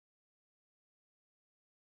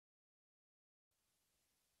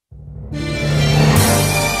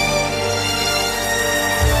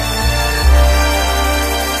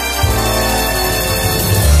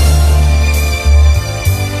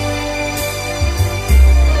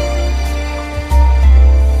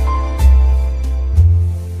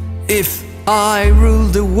If I rule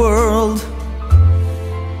the world,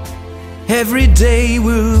 every day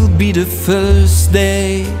will be the first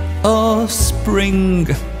day of spring.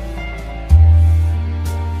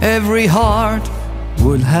 Every heart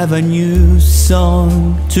will have a new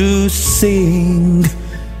song to sing,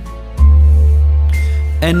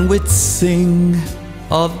 and we'd sing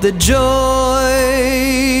of the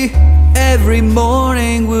joy every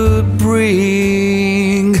morning would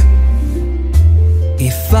bring.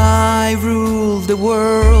 If I rule the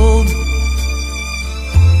world,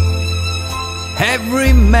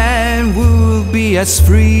 every man will be as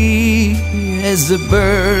free as a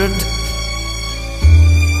bird.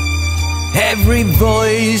 Every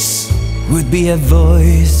voice would be a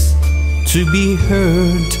voice to be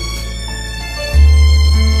heard.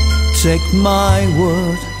 Take my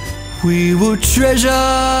word, we will treasure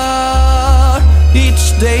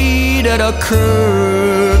each day that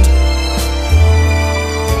occurred.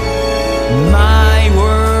 My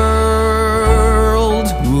world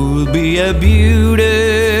will be a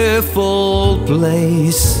beautiful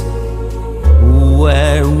place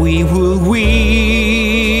where we will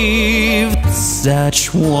weave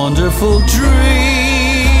such wonderful dreams.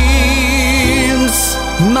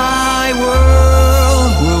 My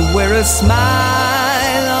world will wear a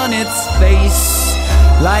smile on its face,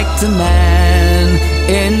 like the man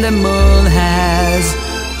in the moon has,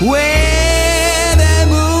 where the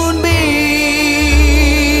moonbeams.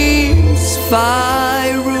 If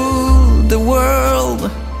I rule the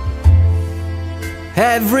world,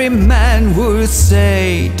 every man would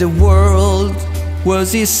say the world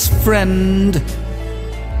was his friend.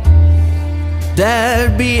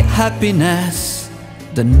 There'd be happiness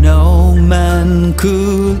that no man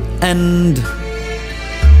could end.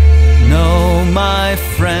 No, my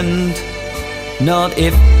friend, not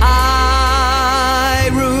if I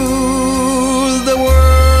rule the world.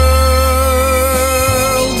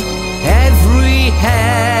 Every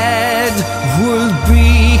head will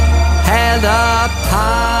be held up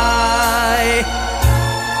high.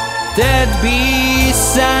 There'd be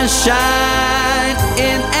sunshine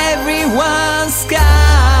in everyone's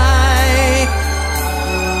sky.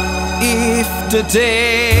 If the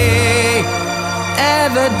day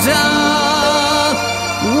ever dawns,